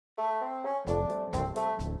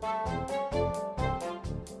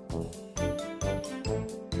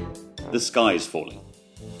The sky is falling.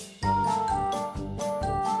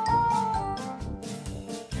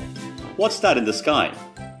 What's that in the sky?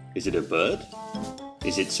 Is it a bird?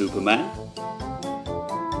 Is it Superman?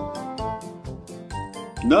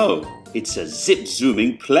 No, it's a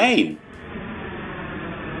zip-zooming plane.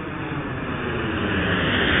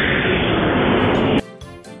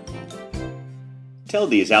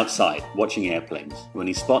 Teldy is outside watching airplanes when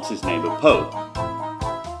he spots his neighbor Po.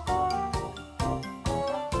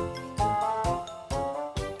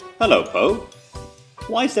 Hello, Po.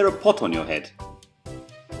 Why is there a pot on your head?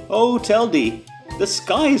 Oh, Teldy, the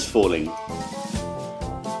sky is falling.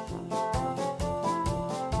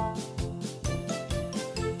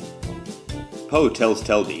 Po tells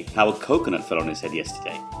Teldy how a coconut fell on his head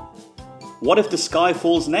yesterday. What if the sky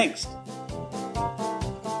falls next?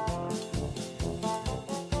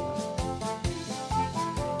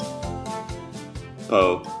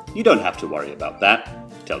 Po, you don't have to worry about that,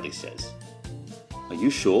 Teldy says. Are you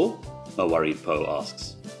sure? A worried Po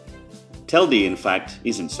asks. Teldy, in fact,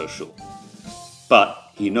 isn't so sure.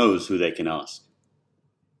 But he knows who they can ask.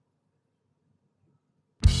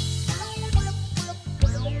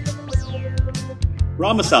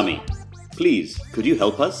 Ramasamy, please, could you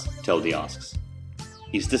help us? Teldy asks.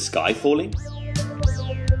 Is the sky falling?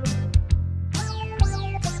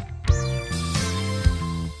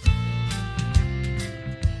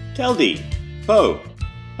 Teldy, Po,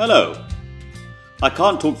 hello. I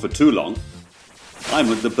can't talk for too long.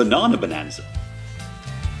 I'm at the banana bonanza.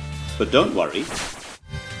 But don't worry.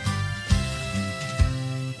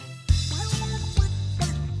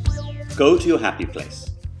 Go to your happy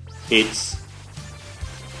place. It's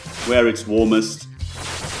where it's warmest.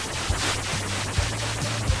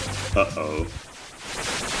 Uh-oh.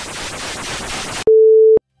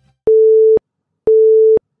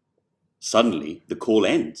 Suddenly, the call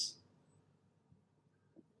ends.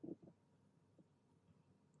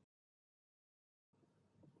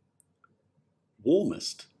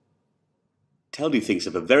 Warmest. Teldy thinks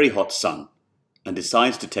of a very hot sun and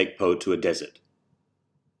decides to take Po to a desert.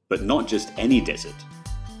 But not just any desert.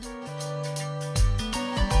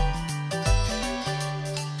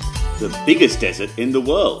 The biggest desert in the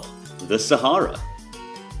world, the Sahara.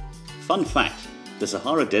 Fun fact, the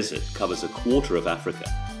Sahara Desert covers a quarter of Africa.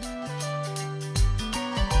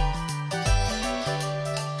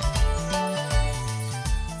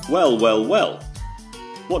 Well, well, well.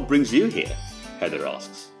 What brings you here? Heather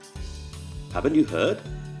asks. Haven't you heard?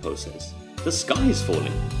 Po says. The sky is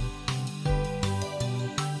falling.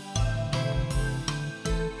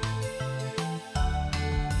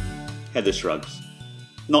 Heather shrugs.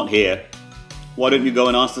 Not here. Why don't you go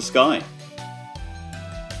and ask the sky?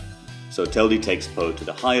 So Teldy takes Po to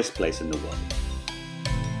the highest place in the world.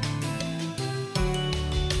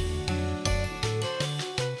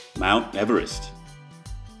 Mount Everest.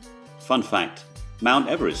 Fun fact, Mount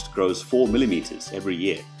Everest grows 4 millimeters every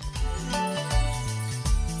year.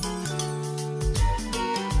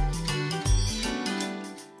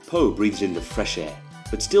 Po breathes in the fresh air,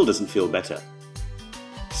 but still doesn't feel better.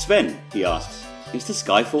 Sven, he asks, is the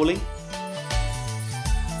sky falling?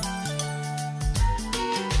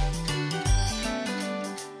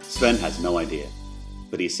 Sven has no idea,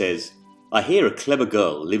 but he says, I hear a clever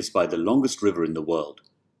girl lives by the longest river in the world.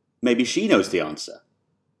 Maybe she knows the answer.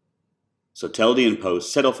 So Teldy and Po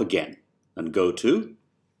set off again and go to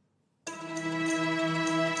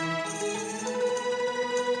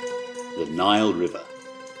the Nile River.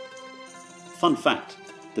 Fun fact,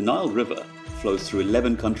 the Nile River flows through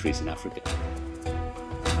 11 countries in Africa.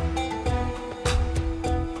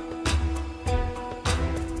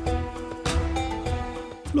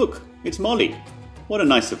 Look, it's Molly. What a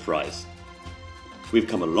nice surprise. We've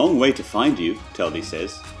come a long way to find you, Teldy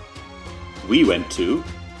says. We went to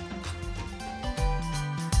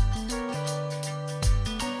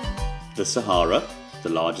the Sahara, the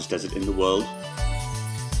largest desert in the world,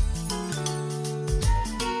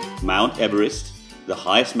 Mount Everest, the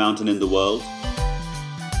highest mountain in the world,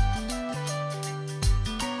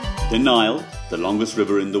 the Nile, the longest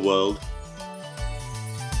river in the world,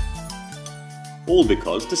 all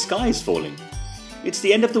because the sky is falling. It's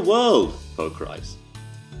the end of the world, Po cries.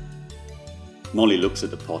 Molly looks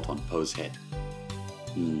at the pot on Po's head.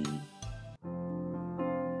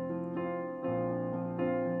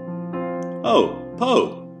 Oh,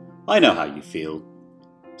 Po, I know how you feel.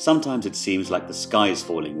 Sometimes it seems like the sky is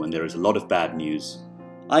falling when there is a lot of bad news.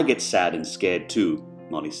 I get sad and scared too,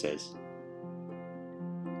 Molly says.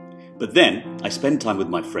 But then I spend time with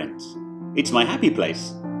my friends. It's my happy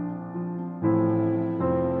place.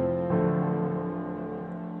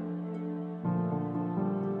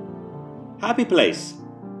 Happy place.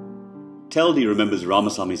 Teldy remembers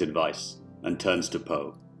Ramasami's advice and turns to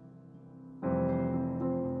Po.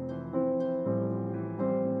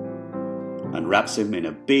 And wraps him in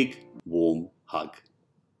a big, warm hug.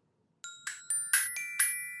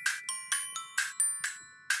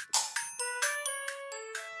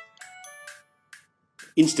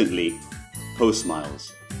 Instantly, Po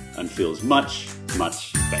smiles and feels much,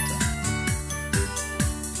 much better.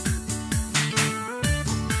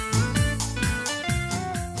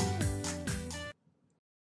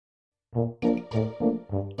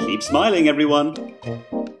 Keep smiling, everyone.